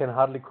can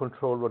hardly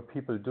control what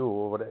people do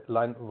or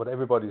what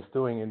everybody is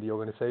doing in the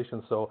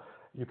organization. So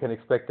you can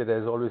expect that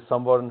there's always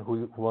someone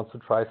who wants to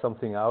try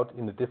something out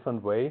in a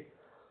different way.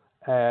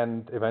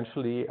 And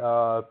eventually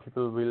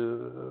people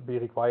will be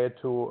required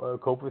to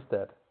cope with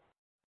that.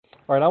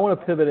 All right, I want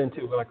to pivot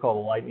into what I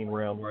call a lightning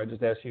round, where I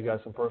just ask you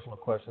guys some personal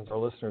questions. Our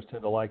listeners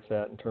tend to like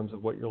that in terms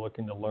of what you're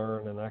looking to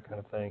learn and that kind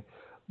of thing.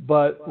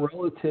 But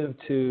relative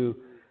to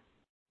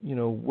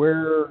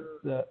where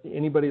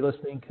anybody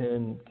listening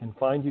can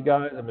find you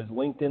guys, I mean, is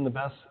LinkedIn the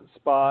best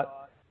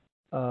spot?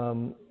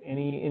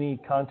 Any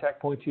contact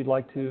points you'd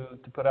like to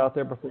put out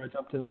there before I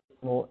jump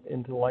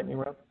into the lightning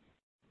round?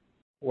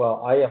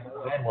 Well, I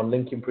am on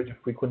LinkedIn pretty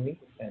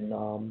frequently, and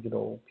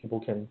people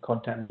can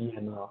contact me,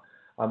 and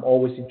I'm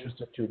always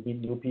interested to meet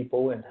new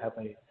people and have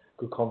a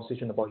good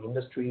conversation about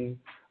industry,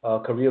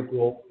 career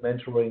growth,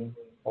 mentoring,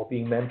 or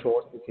being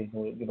mentored. Okay,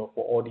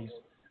 for all these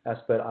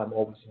aspects, I'm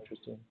always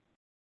interested in.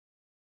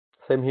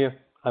 Same here.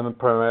 I'm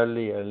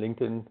primarily a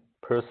LinkedIn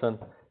person,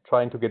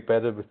 trying to get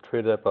better with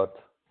Twitter, but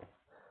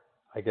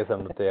I guess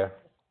I'm not there.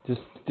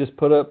 Just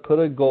put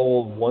a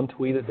goal of 1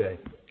 tweet a day.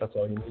 That's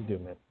all you need to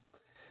do, man.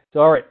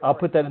 So, all right, I'll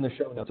put that in the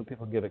show notes so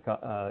people can get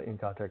in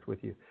contact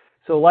with you.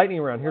 So,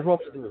 lightning round. Here's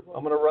what I'm going to do.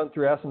 I'm going to run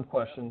through, ask some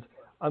questions.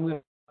 I'm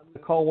going to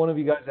call one of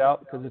you guys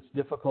out because it's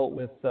difficult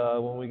with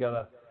when we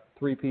got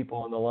 3 people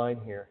on the line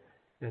here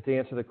to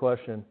answer the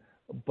question.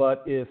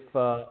 But if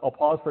I'll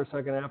pause for a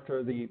second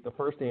after the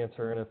first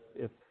answer, and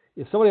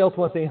if somebody else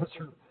wants to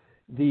answer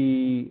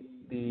the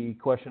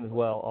question as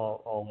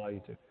well, I'll allow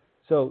you to.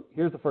 So,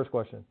 here's the first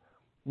question.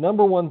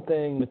 Number one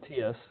thing,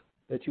 Matthias,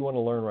 that you want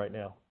to learn right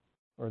now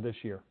or this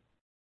year?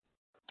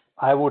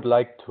 I would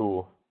like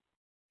to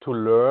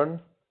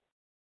learn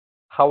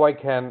how I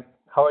can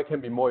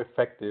be more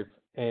effective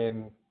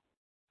in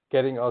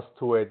getting us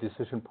to a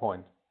decision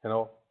point. You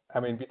know, I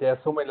mean, there are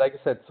so many, like I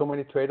said, so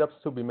many trade-offs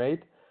to be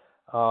made.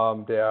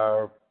 There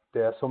are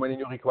so many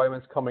new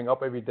requirements coming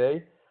up every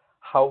day.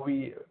 How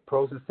we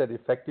process that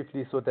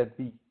effectively so that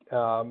we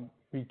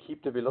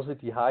keep the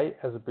velocity high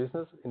as a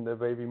business in the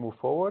way we move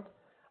forward.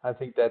 I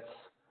think that's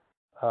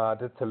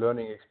a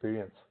learning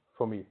experience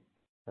for me.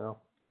 You know.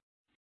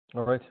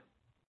 All right.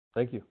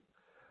 Thank you.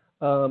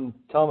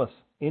 Thomas,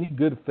 any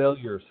good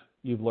failures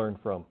you've learned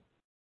from?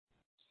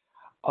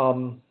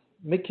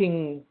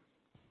 Making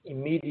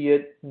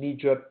immediate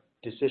knee-jerk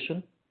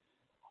decision,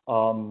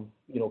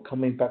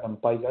 coming back on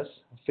bite us,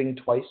 think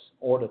twice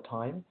all the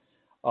time.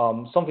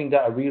 Something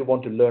that I really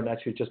want to learn,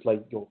 actually, just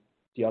like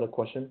the other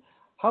question,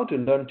 how to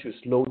learn to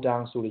slow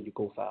down so that you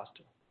go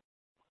faster.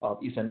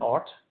 It's an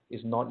art.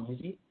 It's not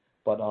easy,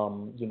 but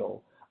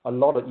a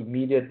lot of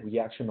immediate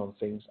reaction on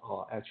things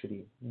are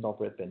actually not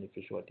very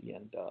beneficial at the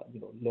end.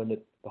 Learn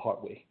it the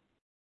hard way.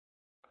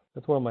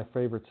 That's one of my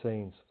favorite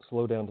sayings,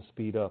 slow down to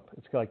speed up.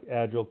 It's like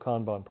agile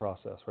Kanban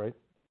process, right?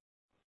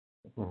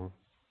 Mm-hmm.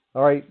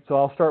 All right, so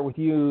I'll start with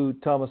you,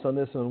 Thomas, on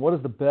this one. What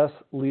is the best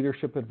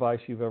leadership advice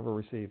you've ever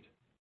received?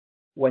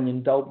 When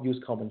in doubt,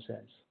 use common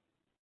sense.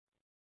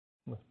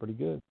 That's pretty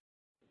good.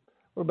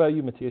 What about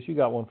you, Matthias? You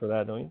got one for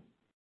that, don't you?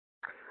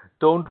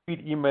 Don't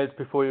read emails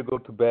before you go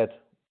to bed.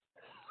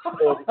 I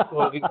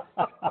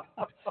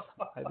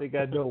think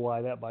I know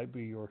why that might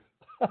be yours.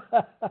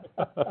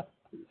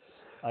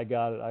 I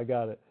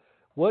got it.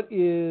 What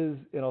is,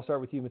 and I'll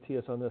start with you,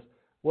 Matthias, on this.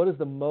 What is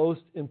the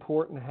most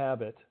important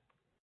habit?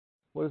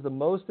 What is the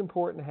most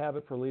important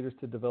habit for leaders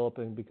to develop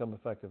and become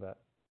effective at?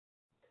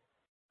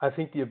 I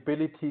think the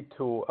ability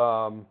to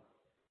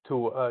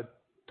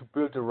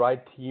build the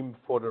right team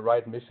for the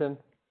right mission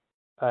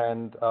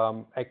and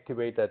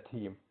activate that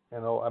team.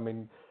 I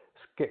mean,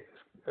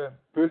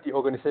 build the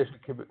organizational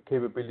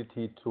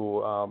capability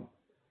to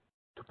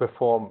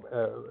perform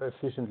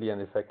efficiently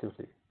and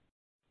effectively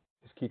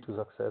is key to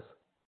success.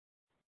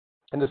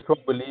 And a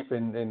strong belief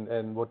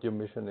in what your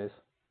mission is.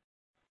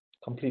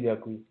 Completely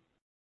agree.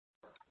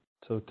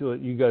 So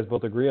you guys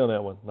both agree on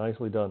that one.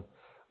 Nicely done.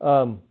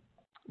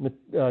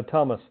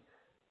 Thomas,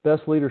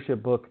 best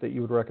leadership book that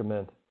you would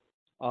recommend?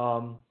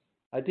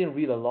 I didn't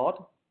read a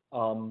lot.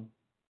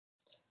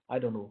 I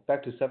don't know.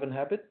 Back to 7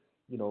 Habits.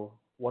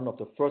 One of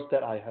the first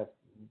that I have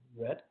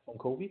read from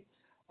Covey.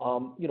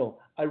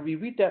 I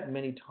reread that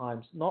many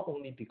times, not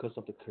only because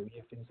of the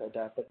career things like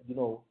that, but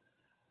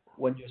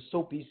when you're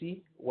so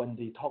busy, when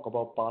they talk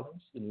about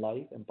balance in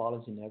life and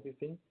balance in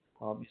everything,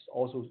 it's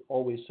also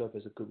always serve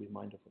as a good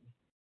reminder for me.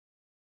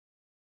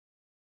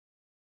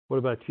 What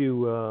about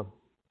you,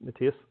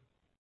 Matthias?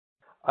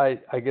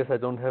 I guess I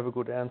don't have a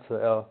good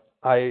answer, Al.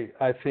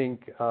 I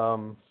think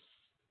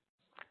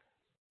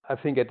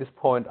at this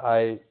point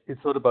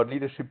it's not about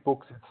leadership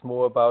books. It's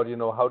more about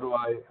how do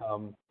I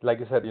like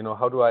you said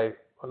how do I,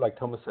 like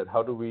Thomas said,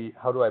 how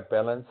do I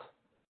balance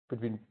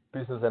between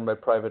business and my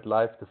private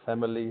life, the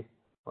family,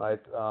 right?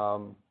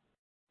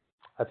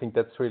 I think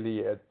that's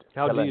really a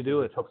how do you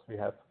do it? Jobs we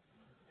have.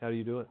 How do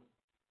you do it?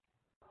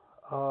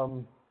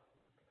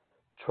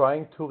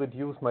 Trying to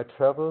reduce my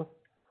travel.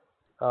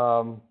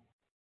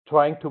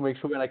 Trying to make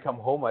sure when I come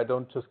home, I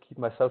don't just keep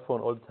my cell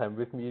phone all the time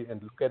with me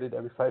and look at it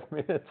every 5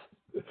 minutes.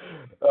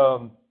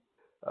 That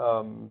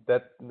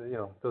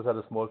those are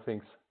the small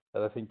things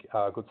that I think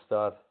are a good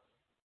start.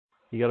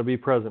 You got to be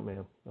present,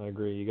 man. I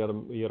agree. You got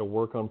to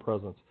work on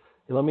presence.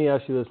 Hey, let me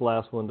ask you this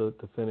last one to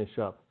finish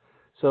up.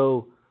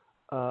 So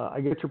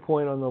I get your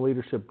point on the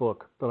leadership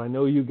book, but I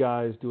know you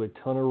guys do a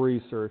ton of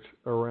research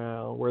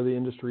around where the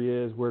industry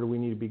is, where do we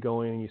need to be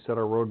going, and you set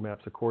our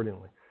roadmaps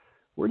accordingly.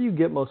 Where do you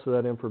get most of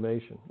that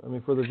information? I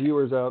mean, for the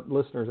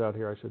listeners out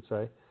here, I should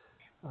say.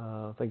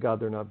 Thank God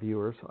they're not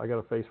viewers. I got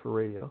a face for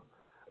radio.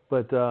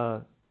 But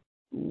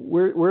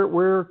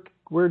where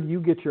do you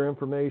get your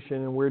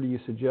information, and where do you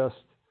suggest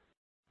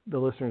the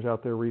listeners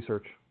out there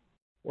research?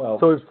 Well,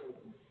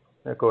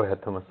 go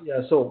ahead, Thomas.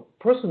 Yeah. So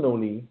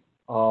personally,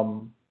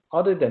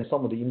 other than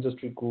some of the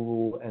industry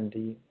guru and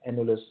the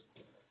analysts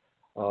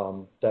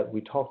that we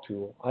talk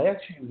to, I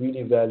actually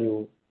really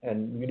value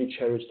and really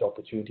cherish the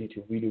opportunity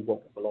to really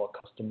work with a lot of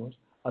customers,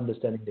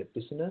 understanding their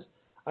business.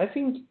 I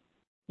think,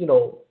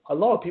 a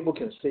lot of people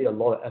can say a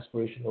lot of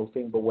aspirational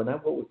things, but when I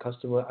work with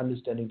customers,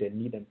 understanding their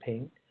need and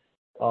pain,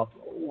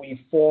 we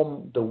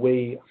form the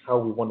way how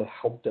we want to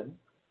help them,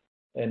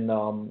 and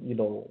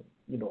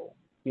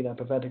being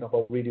empathetic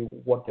about really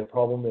what their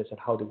problem is and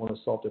how they want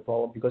to solve their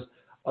problem. Because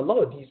a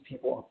lot of these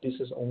people are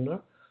business owner,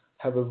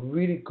 have a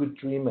really good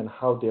dream and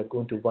how they're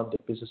going to run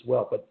their business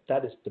well, but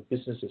that is the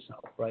business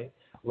itself, right?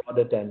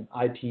 Rather than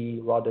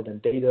IT, rather than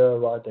data,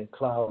 rather than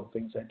cloud, and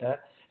things like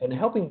that, and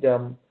helping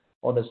them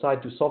on the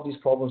side to solve these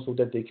problems so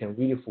that they can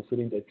really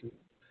fulfilling their dream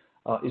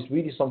is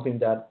really something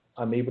that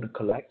I'm able to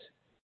collect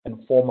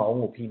and form my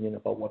own opinion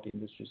about what the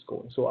industry is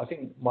going. So I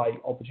think my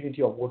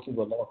opportunity of working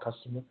with a lot of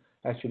customers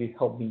actually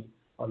helped me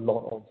a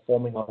lot on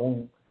forming my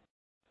own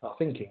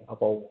thinking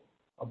about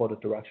the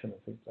direction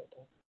and things like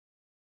that.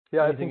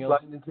 Yeah, I think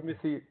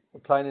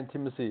client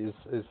intimacy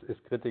is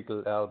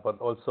critical, Al, but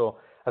also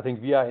I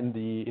think we are in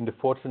the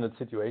fortunate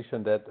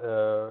situation that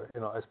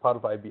as part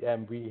of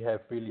IBM we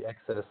have really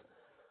access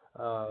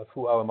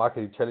through our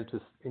market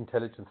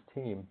intelligence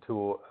team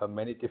to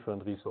many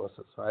different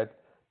resources, right?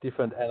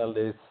 Different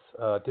analysts,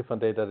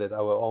 different data that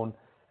our own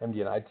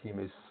MD&I team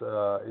is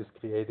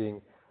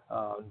creating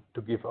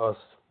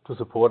to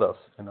support us,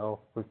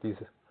 with these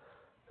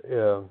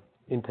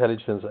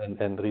intelligence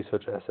and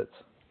research assets.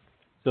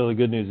 So the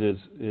good news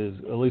is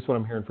at least what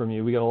I'm hearing from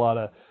you, we got a lot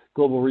of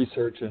global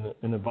research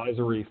and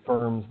advisory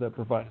firms that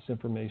provide us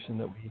information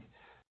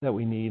that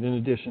we need, in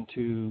addition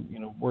to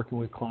working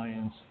with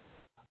clients,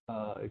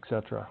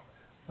 etc.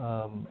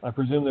 I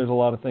presume there's a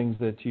lot of things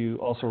that you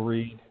also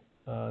read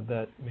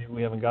that maybe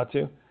we haven't got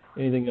to.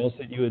 Anything else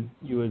that you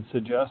would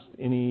suggest?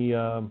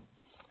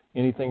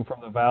 Anything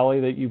from the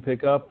Valley that you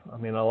pick up? I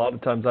mean, a lot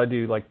of times I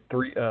do like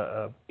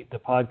the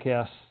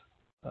podcast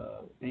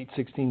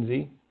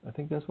 816Z. I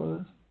think that's what it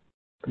is.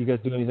 You guys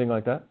do anything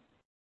like that?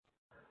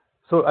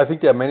 So I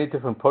think there are many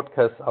different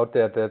podcasts out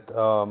there that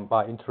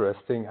are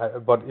interesting.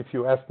 But if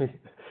you ask me,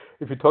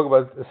 if you talk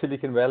about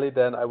Silicon Valley,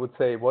 then I would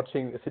say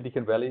watching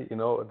Silicon Valley,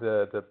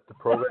 the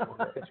program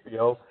on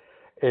HBO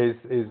is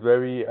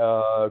very.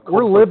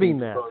 We're living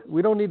that.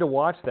 We don't need to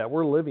watch that.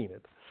 We're living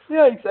it.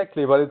 Yeah,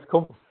 exactly. But it's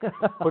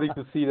comforting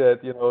to see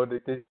that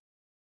the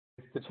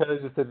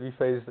challenges that we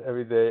face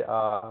every day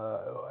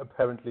are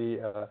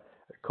apparently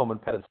common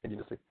patterns in the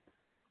industry.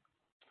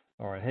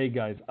 All right. Hey,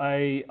 guys,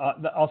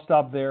 I'll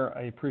stop there.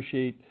 I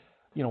appreciate,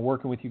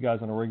 working with you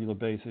guys on a regular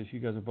basis.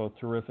 You guys are both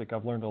terrific.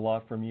 I've learned a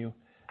lot from you.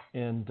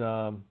 And,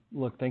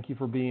 look, thank you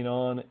for being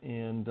on,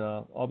 and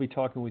I'll be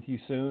talking with you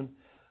soon.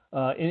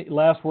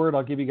 Last word,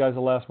 I'll give you guys a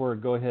last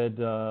word. Go ahead,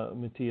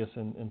 Matthias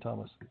and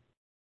Thomas.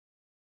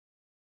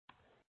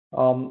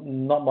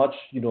 Not much.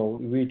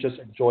 We're just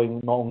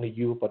enjoying not only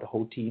you, but the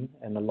whole team,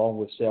 and along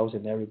with sales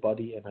and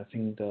everybody. And I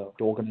think the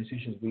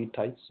organization is really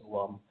tight.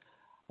 So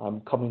I'm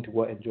coming to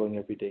work enjoying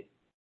every day.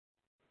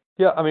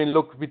 Yeah, I mean,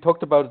 look, we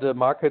talked about the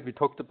market, we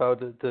talked about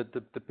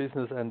the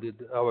business and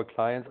our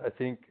clients. I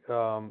think,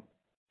 from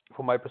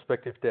my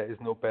perspective, there is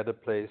no better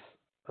place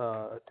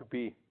to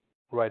be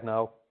right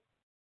now.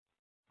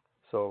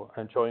 So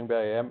I'm enjoying where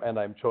I am, and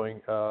I'm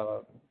enjoying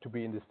to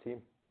be in this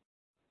team.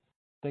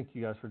 Thank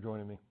you guys for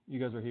joining me. You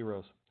guys are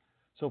heroes.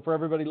 So for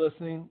everybody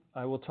listening,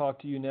 I will talk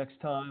to you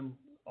next time.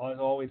 As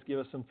always, give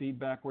us some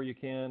feedback where you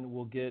can.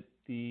 We'll get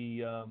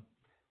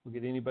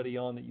anybody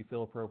on that you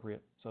feel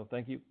appropriate. So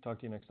thank you. Talk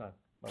to you next time.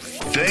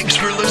 Bye-bye. Thanks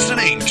for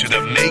listening to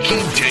the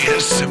Making Data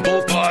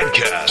Simple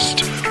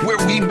podcast, where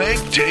we make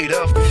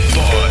data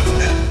fun.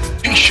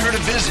 Be sure to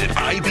visit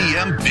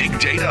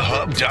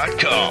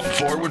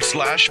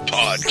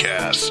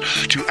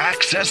IBMBigDataHub.com/podcast to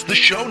access the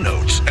show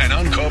notes and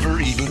uncover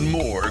even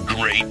more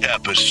great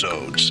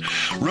episodes.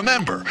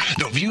 Remember,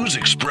 the views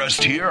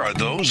expressed here are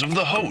those of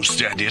the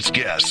host and its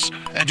guests,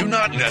 and do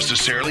not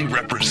necessarily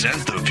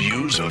represent the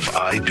views of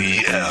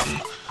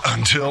IBM.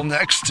 Until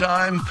next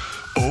time,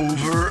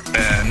 over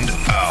and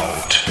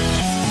out.